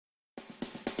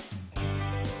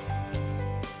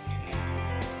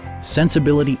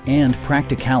Sensibility and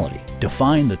practicality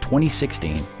define the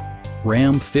 2016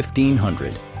 Ram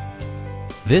 1500.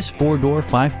 This four-door,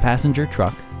 five-passenger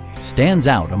truck stands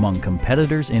out among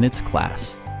competitors in its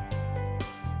class.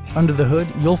 Under the hood,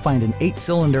 you'll find an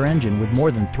 8-cylinder engine with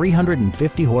more than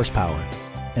 350 horsepower,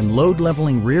 and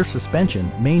load-leveling rear suspension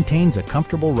maintains a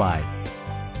comfortable ride.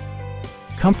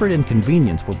 Comfort and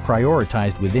convenience were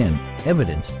prioritized within,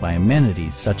 evidenced by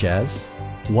amenities such as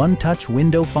one-touch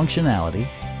window functionality,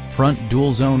 front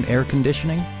dual-zone air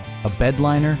conditioning, a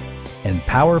bedliner, and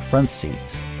power front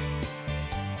seats.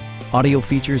 Audio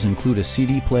features include a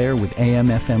CD player with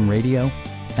AM/FM radio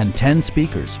and 10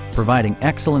 speakers, providing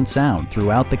excellent sound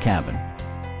throughout the cabin.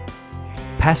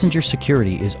 Passenger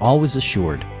security is always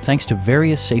assured thanks to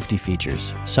various safety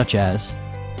features such as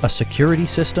a security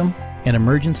system, an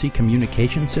emergency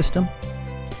communication system,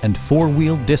 and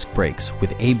four-wheel disc brakes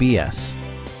with ABS.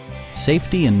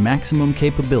 Safety and maximum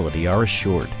capability are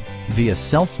assured via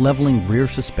self-leveling rear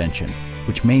suspension,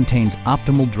 which maintains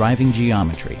optimal driving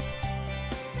geometry.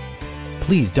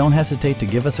 Please don't hesitate to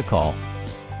give us a call